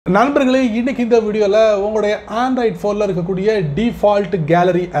நண்பர்களே, இன்னைக்கு இந்த வீடியோல உங்களுடைய ஆண்ட்ராய்ட் போன்ல இருக்கக்கூடிய டிஃபால்ட்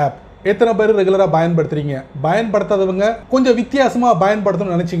கேலரி ஆப் எத்தனை பேர் ரெகுலரா பயன்படுத்துறீங்க? பயன்படுத்தாதவங்க கொஞ்சம் வித்தியாசமா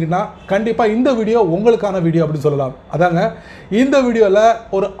பயன்படுத்தணும்னு நினைச்சீங்கன்னா கண்டிப்பா இந்த வீடியோ உங்களுக்கான வீடியோ அப்படி சொல்லலாம். அதாங்க இந்த வீடியோல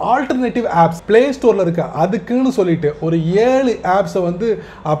ஒரு ஆல்டர்னேட்டிவ் ஆப்ஸ் பிளே ஸ்டோர்ல இருக்க அதுக்குன்னு சொல்லிட்டு ஒரு 7 ஆப்ஸை வந்து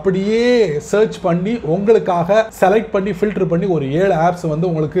அப்படியே சர்ச் பண்ணி உங்களுக்காக செலக்ட் பண்ணி ஃபில்டர் பண்ணி ஒரு 7 ஆப்ஸ் வந்து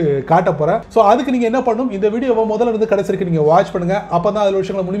உங்களுக்கு காட்ட போறேன். ஸோ அதுக்கு நீங்க என்ன பண்ணணும், இந்த வீடியோவை முதல்ல இருந்து கடைசி வரைக்கும் நீங்க வாட்ச் பண்ணுங்க. அப்பதான் அதில்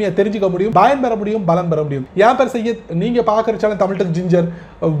விஷயங்களை முழுமையாக தெரிஞ்சுக்க முடியும், பயன் பெற முடியும், பலன் பெற முடியும். என் பேர் சையத், நீங்க பார்க்குற சேனல் தமிழ் டெக் ஜிஞ்சர்.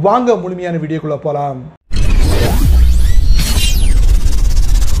 வாங்க முழுமையான வீடியோக்குள்ள போலாம்.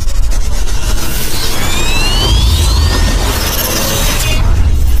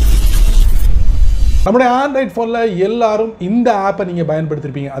 நம்முடைய ஆண்ட்ராய்ட் ஃபோனில் எல்லாரும் இந்த ஆப்பை நீங்கள்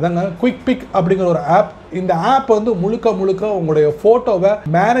பயன்படுத்திருப்பீங்க. அதாங்க குயிக் பிக் அப்படிங்கிற ஒரு ஆப். இந்த ஆப் வந்து முழுக்க உங்களுடைய ஃபோட்டோவை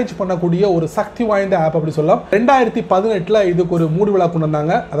மேனேஜ் பண்ணக்கூடிய ஒரு சக்தி வாய்ந்த ஆப் அப்படி சொல்லலாம். 2018 இதுக்கு ஒரு மூடு விழா கொண்டு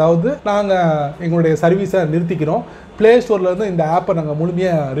வந்தாங்க. அதாவது நாங்கள் எங்களுடைய சர்வீஸை நிறுத்திக்கிறோம், பிளே ஸ்டோர்லேருந்து இந்த ஆப்பை நாங்கள்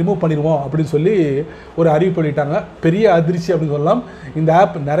முழுமையாக ரிமூவ் பண்ணிடுவோம் அப்படின்னு சொல்லி ஒரு அறிவிப்பு பண்ணிட்டாங்க. பெரிய அதிர்ச்சி அப்படின்னு சொல்லலாம். இந்த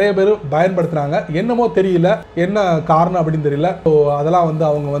ஆப் நிறைய பேர் பயன்படுத்துகிறாங்க. என்னமோ தெரியல, என்ன காரணம் அப்படின்னு தெரியல. ஸோ அதெல்லாம் வந்து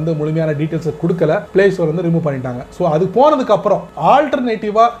அவங்க வந்து முழுமையான டீட்டெயில்ஸை கொடுக்கல, பிளே ஸ்டோர் வந்து ரிமூவ் பண்ணிட்டாங்க. ஸோ அது போனதுக்கு அப்புறம்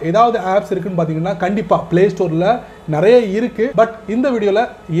ஆல்டர்னேட்டிவாக ஏதாவது ஆப்ஸ் இருக்குன்னு பார்த்தீங்கன்னா கண்டிப்பாக பிளே ஸ்டோரில் நிறைய இருக்கு. பட் இந்த வீடியோல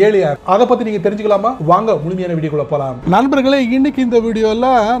 7 ஆப் அதை பத்தி நீங்க தெரிஞ்சுக்கலாமா? வாங்க முழுமையான வீடியோக்குள்ள போலாம். நண்பர்களே, இன்னைக்கு இந்த வீடியோல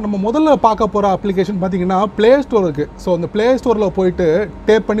நம்ம முதல்ல பார்க்க போற அப்ளிகேஷன் பாத்தீங்கன்னா பிளே ஸ்டோர் இருக்கு. ஸோ அந்த பிளே ஸ்டோர்ல போயிட்டு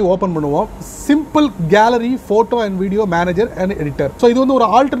டேப் பண்ணி ஓபன் பண்ணுவோம். Simple gallery photo and video manager and editor. So இது வந்து ஒரு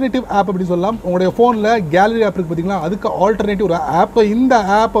ஆல்டர்னேட்டிவ் ஆப் அப்படின்னு சொல்லலாம். உங்களுடைய போன்ல கேலரி ஆப் இருக்கு பாத்தீங்களா, அதுக்கு ஆல்டர்னேட்டிவ் ஒரு ஆப். இந்த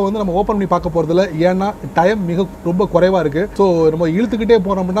ஆப்பை வந்து நம்ம ஓபன் பண்ணி பார்க்க போறதுல, ஏன்னா டைம் ரொம்ப குறைவா இருக்கு. ஸோ நம்ம இழுத்துக்கிட்டே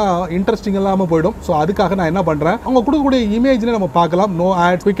போனோம்னா இன்ட்ரெஸ்டிங் இல்லாம போயிடும். ஸோ அதுக்காக நான் என்ன பண்றேன், அவங்க கொடுக்கக்கூடிய இமேஜ்ல நம்ம பார்க்கலாம், no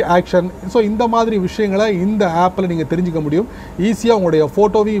ad, quick action. So இந்த மாதிரி விஷயங்களை இந்த ஆப்ல நீங்க தெரிஞ்சுக்க முடியும். ஈஸியா உங்களுடைய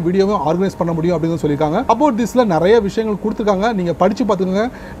போட்டோவையும் வீடியோவையும் ஆர்கனைஸ் பண்ண முடியும் அப்படின்னு சொல்லியிருக்காங்க. அபவுட் திஸ்ல நிறைய விஷயங்கள் கொடுத்துருக்காங்க. நீங்க படிச்சு பார்த்துக்கோங்க.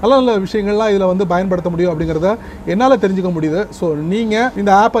 நல்ல நல்ல விஷயங்கள்லாம் இதுல வந்து பயன்படுத்த முடியும் அப்படிங்கிறத என்னால தெரிஞ்சுக்க முடியுது. ஸோ நீங்க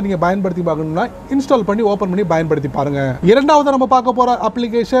இந்த ஆப்பை நீங்க பயன்படுத்தி பார்க்கணும்னா இன்ஸ்டால் பண்ணி ஓபன் பண்ணி பயன்படுத்தி பாருங்க. இரண்டாவது நம்ம பார்க்க போற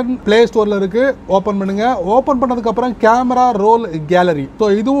அப்ளிகேஷன் பிளே ஸ்டோர்ல இருக்கு. ஓபன் பண்ணுங்க. ஓபன் பண்ணதுக்கு அப்புறம் கேமரா ரோல் கேலரி. ஸோ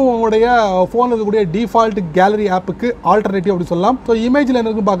இதுவும் உங்களுடைய போன்ல இருக்கக்கூடிய டிஃபால்ட் கேலரி ஆப் ஆல்டர்னேட்டிவ் அப்படி சொல்லலாம். ஸோ இமேஜ்ல என்ன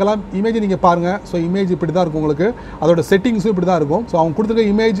இருக்குன்னு பார்க்கலாம். இமேஜ் நீங்க பாருங்க. ஸோ இமேஜ் இப்படி தான் இருக்கும் உங்களுக்கு. அதோட செட்டிங்ஸும் இப்படி தான் இருக்கும். ஸோ அவங்க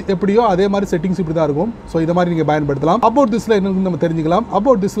கொடுத்துருக்க இமேஜ் எப்படியோ அதே மாதிரி செட்டிங்ஸ் இப்படி தான் இருக்கும். ஸோ இதை மாதிரி நீங்க பயன்படுத்தலாம். அபவுட் திஸ்ல என்ன நம்ம தெரிஞ்சுக்கலாம்.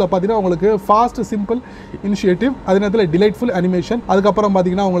 அபவுட் திஸ்ல பார்த்தீங்கன்னா உங்களுக்கு ஃபாஸ்ட் சிம்பிள் இனிஷியேட்டிவ், அதே நேரத்தில் டிலைட்ஃபுல் அனிமேஷன், அதுக்கப்புறம்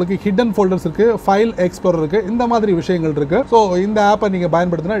பார்த்தீங்கன்னா உங்களுக்கு ஹிடன் ஃபோல்டர்ஸ் இருக்கு, ஃபைல் எக்ஸ்ப்ளோரர் இருக்கு, இந்த மாதிரி விஷயங்கள் இருக்கு. ஸோ இந்த ஆப்பை நீங்க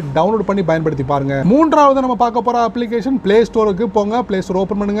பயன்படுத்தினா டவுன்லோட் பண்ணி பயன்படுத்தி பாருங்க. மூன்றாவது நம்ம பார்க்க போற அப்ளிகேஷன் பிளே ஸ்டோருக்கு போங்க. பிளே ஸ்டோர்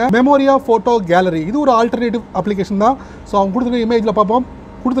ஓபன் பண்ணுங்க. மெமோரியா போட்டோ கேலரி. இது ஒரு ஆல்டர்னேட்டிவ் அப்ளிகேஷன் தான். ஸோ அவங்க கொடுத்துருக்க இமேஜில் பார்ப்போம்.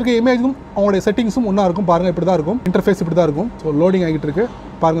 கொடுத்துருக்க இமேஜும் அவங்களுடைய செட்டிங்ஸும் ஒன்றா இருக்கும். பாருங்கள், இப்படி தான் இருக்கும். இன்டர்ஃபேஸ் இப்படி தான் இருக்கும். ஸோ லோடிங் ஆகிட்டு இருக்கு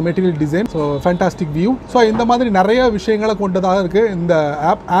பாருங்க. Material design, so fantastic view. So இந்த மாதிரி நிறைய விஷயங்களை கொண்டதாக இருக்கு இந்த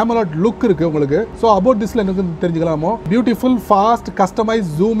ஆப். AMOLED லுக் இருக்கு உங்களுக்கு. ஸோ அபவுட் திஸ்ல எனக்கு தெரிஞ்சுக்கலாமோ. Beautiful, fast, customise,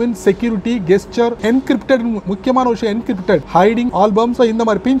 zoom in, security, gesture, encrypted, முக்கியமான விஷயம் என்கிரிப்டட், ஹைடிங் ஆல்பம். ஸோ இந்த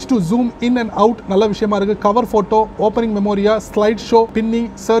மாதிரி pinch to zoom in and out நல்ல விஷயமா இருக்கு. Cover photo, opening மெமோரியா, slide show, pinning,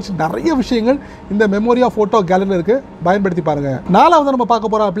 search, நிறைய விஷயங்கள் இந்த மெமோரியா போட்டோ கேலரியில் இருக்கு. பயன்படுத்தி பாருங்க. நாலாவது நம்ம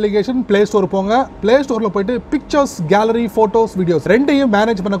பார்க்க போற அப்ளிகேஷன் பிளே ஸ்டோர் போங்க. பிளே ஸ்டோர்ல போயிட்டு பிக்சர்ஸ், கேலரி, போட்டோஸ், வீடியோஸ் ரெண்டையும் மேனேஜ்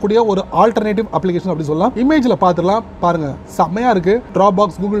பண்ணக்கூடிய ஒரு ஆல்டர்னேட்டிவ் அப்ளிகேஷன் அப்படி சொல்லலாம். இமேஜ்ல பார்த்துடலாம். பாருங்க, செம்மையா இருக்கு.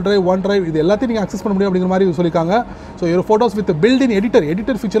 Dropbox, Google Drive, OneDrive இது எல்லாத்தையும் நீங்க அக்சஸ் பண்ண முடியும் அப்படிங்கிற மாதிரி சொல்லிருக்காங்க. ஸோ ஒரு photos with built in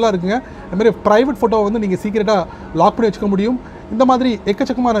editor ஃபீச்சர்லாம் இருக்குங்க. இந்த மாதிரி பிரைவேட் போட்டோ வந்து நீங்க சீக்கிரட்டா லாக் பண்ணி வச்சுக்க முடியும். இந்த மாதிரி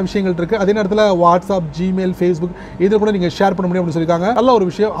எக்கச்சக்கமான விஷயங்கள் இருக்கு. அதே நேரத்தில் வாட்ஸ்அப், ஜிமெயில், ஃபேஸ்புக் இதில் கூட நீங்க ஷேர் பண்ண முடியும் அப்படின்னு சொல்லியிருக்காங்க. நல்ல ஒரு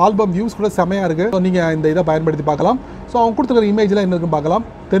விஷயம். ஆல்பம் வியூஸ் கூட செமையா இருக்கு. ஸோ நீங்க இந்த இதை பயன்படுத்தி பார்க்கலாம். ஸோ அவங்க கொடுத்துருக்கிற இமேஜ்ல என்ன இருக்குன்னு பார்க்கலாம்,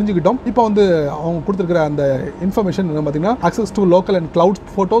 தெரிஞ்சுக்கிட்டோம். இப்போ வந்து அவங்க கொடுத்துருக்கிற அந்த இன்ஃபர்மேஷன் பார்த்தீங்கன்னா access to local and cloud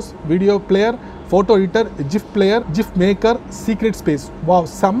photos, video player, photo editor, GIF player, GIF maker, secret space. Wow,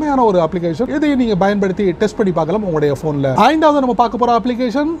 செம்மையான ஒரு அப்ளிகேஷன். இதையும் நீங்க பயன்படுத்தி டெஸ்ட் பண்ணி பார்க்கலாம் உங்களுடைய போன்ல. ஐந்தாவது நம்ம பார்க்க போற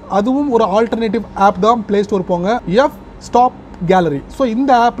அப்ளிகேஷன் அதுவும் ஒரு ஆல்டர்னேட்டிவ் ஆப் தான். பிளே ஸ்டோர் போங்க. F stop gallery. ஸோ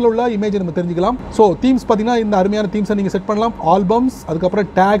இந்த ஆப்ல உள்ள இமேஜ் நம்ம தெரிஞ்சுக்கலாம். ஸோ தீம்ஸ் பார்த்தீங்கன்னா இந்த அருமையான தீம்ஸை நீங்கள் செட் பண்ணலாம். ஆல்பம்ஸ், அதுக்கப்புறம்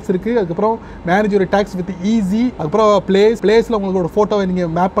டேக்ஸ் இருக்கு, அதுக்கப்புறம் மேனேஜ் ஒரு டேக்ஸ் வித் ஈஸி, அதுக்கப்புறம் பிளேஸ்ல உங்களோட போட்டோவை நீங்க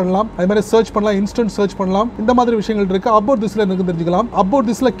மேப் பண்ணலாம். அதே மாதிரி சர்ச் பண்ணலாம், இன்ஸ்டன்ட் சர்ச் பண்ணலாம். இந்த மாதிரி விஷயங்கள் இருக்கு. அபவுட் திஸ்ல எனக்கு தெரிஞ்சுக்கலாம். அபவுட்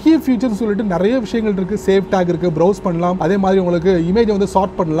திஸ்ல கீ ஃபீச்சர்ஸ் சொல்லிட்டு நிறைய விஷயங்கள் இருக்கு. சேவ் டேக் இருக்கு, ப்ரௌஸ் பண்ணலாம். அதே மாதிரி உங்களுக்கு இமேஜை வந்து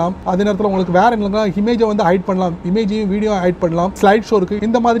சார்ட் பண்ணலாம். அதே நேரத்தில் உங்களுக்கு வேற என்ன இமேஜை வந்து ஹைட் பண்ணலாம், இமேஜையும் வீடியோ ஹைட் பண்ணலாம். ஸ்லைட் ஷோ இருக்கு.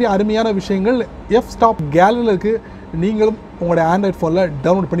 இந்த மாதிரி அருமையான விஷயங்கள் எஃப் ஸ்டாப் கேலரியில் இருக்கு. நீங்களும் உங்களுடைய ஆண்ட்ராய்ட் ஃபோனில்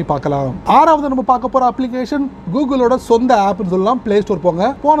டவுன்லோட் பண்ணி பார்க்கலாம். ஆறாவது நம்ம பார்க்க போகிற அப்ளிகேஷன் கூகுளோட சொந்த ஆப்னு சொல்லலாம். பிளே ஸ்டோர் போங்க.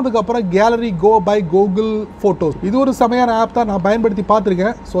 போனதுக்கப்புறம் gallery go by Google photos. இது ஒரு செமையான ஆப் தான், நான் பயன்படுத்தி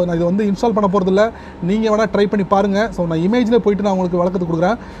பார்த்துருக்கேன். ஸோ நான் இது வந்து இன்ஸ்டால் பண்ண போகிறதில்ல, நீங்கள் வேணால் ட்ரை பண்ணி பாருங்கள். ஸோ நான் இமேஜில் போயிட்டு நான் உங்களுக்கு வழக்கத்து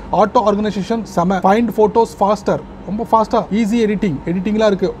கொடுக்குறேன். ஆட்டோ ஆர்கனைசேஷன் செம, ஃபைண்ட் ஃபோட்டோஸ் ஃபாஸ்டர், ரொம்ப ஃபாஸ்ட்டாக, ஈஸி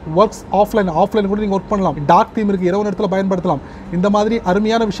எடிட்டிங்லாம் இருக்குது. ஒர்க்ஸ் ஆஃப்லைன் கூட நீங்கள் ஒர்க் பண்ணலாம். டார்க் தீம் இருக்குது, இரவு நேரத்தில் பயன்படுத்தலாம். இந்த மாதிரி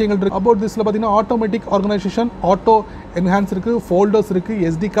அருமையான விஷயங்கள் இருக்குது. அபவுட் திஸில் பார்த்தீங்கன்னா ஆட்டோமேட்டிக் ஆர்கனைசேஷன், ஆட்டோ என்ஹான்ஸ் இருக்குது, ஃபோல்டர்ஸ் இருக்குது,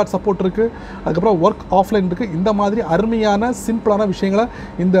 SD கார்டு சப்போர்ட் இருக்குது, அதுக்கப்புறம் ஒர்க் ஆஃப்லைன் இருக்குது. இந்த மாதிரி அருமையான சிம்பிளான விஷயங்களை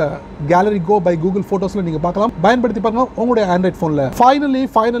இந்த கேலரி கோ பை கூகுள் ஃபோட்டோஸில் நீங்கள் பார்க்கலாம். பயன்படுத்தி பாருங்க உங்களுடைய ஆண்ட்ராய்ட் ஃபோனில்.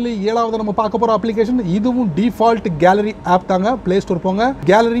 ஃபைனலி ஏழாவது நம்ம பார்க்க போகிற அப்ளிகேஷன், இதுவும் டிஃபால்ட் கேலரி ஆப் தாங்க. பிளே ஸ்டோர் போங்க.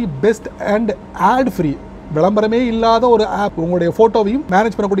 Gallery best and ad free, விளம்பரமே இல்லாத ஒரு ஆப். உங்களுடைய போட்டோவையும்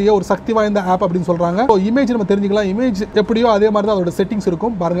மேனேஜ் பண்ணக்கூடிய ஒரு சக்தி வாய்ந்த ஆப் அப்படின்னு சொல்றாங்க. இமேஜ் நம்ம தெரிஞ்சுக்கலாம். இமேஜ் எப்படியோ அதே மாதிரி தான் அதோட செட்டிங்ஸ்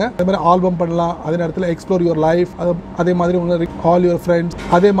இருக்கும் பாருங்க. அதே மாதிரி ஆல்பம் பண்ணலாம், அதே நேரத்தில் எக்ஸ்ப்ளோர் யுவர் லைஃப், அதே மாதிரி ஆல் யுவர் ஃப்ரெண்ட்ஸ்,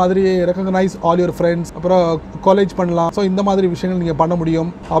 அதே மாதிரி ரெகக்னைஸ் ஆல் யுவர் ஃப்ரெண்ட்ஸ், அப்புறம் காலேஜ் பண்ணலாம். ஸோ இந்த மாதிரி விஷயங்கள் நீங்கள் பண்ண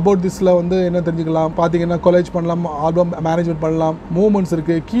முடியும். அபவுட் திஸ்ல வந்து என்ன தெரிஞ்சுக்கலாம் பார்த்தீங்கன்னா, காலேஜ் பண்ணலாம், ஆல்பம் மேனேஜ்மெண்ட் பண்ணலாம், மூவ்மெண்ட்ஸ்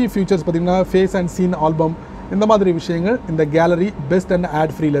இருக்கு, கீ ஃபியூச்சர்ஸ் பார்த்தீங்கன்னா ஃபேஸ் அண்ட் சீன் ஆல்பம், இந்த மாதிரி விஷயங்கள் இந்த கேலரி பெஸ்ட் அண்ட்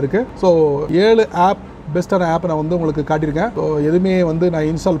ஆட் ஃப்ரீல இருக்கு. ஸோ 7 ஆப் பெஸ்ட்டான ஆப் நான் வந்து உங்களுக்கு காட்டியிருக்கேன். ஸோ எதுவுமே வந்து நான்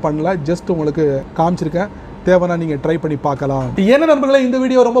இன்ஸ்டால் பண்ணல, ஜஸ்ட் உங்களுக்கு காமிச்சிருக்கேன். தேவைன்னா நீங்கள் ட்ரை பண்ணி பார்க்கலாம். என்ன நண்பர்களே, இந்த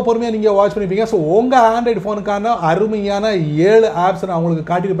வீடியோ ரொம்ப பொறுமையாக நீங்கள் வாட்ச் பண்ணிப்பீங்க. ஸோ உங்கள் ஆண்ட்ராய்டு ஃபோனுக்கான அருமையான 7 ஆப்ஸ் நான் உங்களுக்கு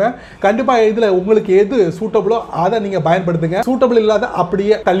காட்டியிருப்பேன். கண்டிப்பாக இதில் உங்களுக்கு எது சூட்டபிளோ அதை நீங்கள் பயன்படுத்துங்க. சூட்டபிள் இல்லாத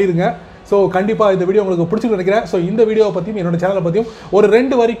அப்படியே தள்ளிடுங்க. ஸோ கண்டிப்பாக இந்த வீடியோ உங்களுக்கு பிடிச்சிருக்கு நினைக்கிறேன். ஸோ இந்த வீடியோவை பற்றியும் என்னோட சேனலை பற்றியும் ஒரு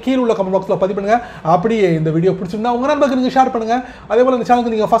 2 வரி கீழே உள்ள கமெண்ட் பாக்ஸில் பதிவு பண்ணுங்க. அப்படியே இந்த வீடியோ பிடிச்சிருந்தா உங்கள் நண்பருக்கு நீங்கள் ஷேர் பண்ணுங்க. அதே போல் இந்த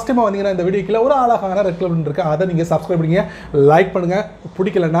சேனலுக்கு நீங்கள் ஃபஸ்ட் டைம் வந்தீங்கன்னா இந்த வீடியோ கீழே ஒரு அழகான ரெட் கலர் இருக்கு, அதை நீங்கள் சப்ஸ்கிரைப் பண்ணுங்க, லைக் பண்ணுங்க.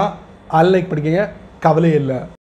 பிடிக்கலன்னா அன்லைக் பண்ணிக்கங்க, கவலையே இல்லை.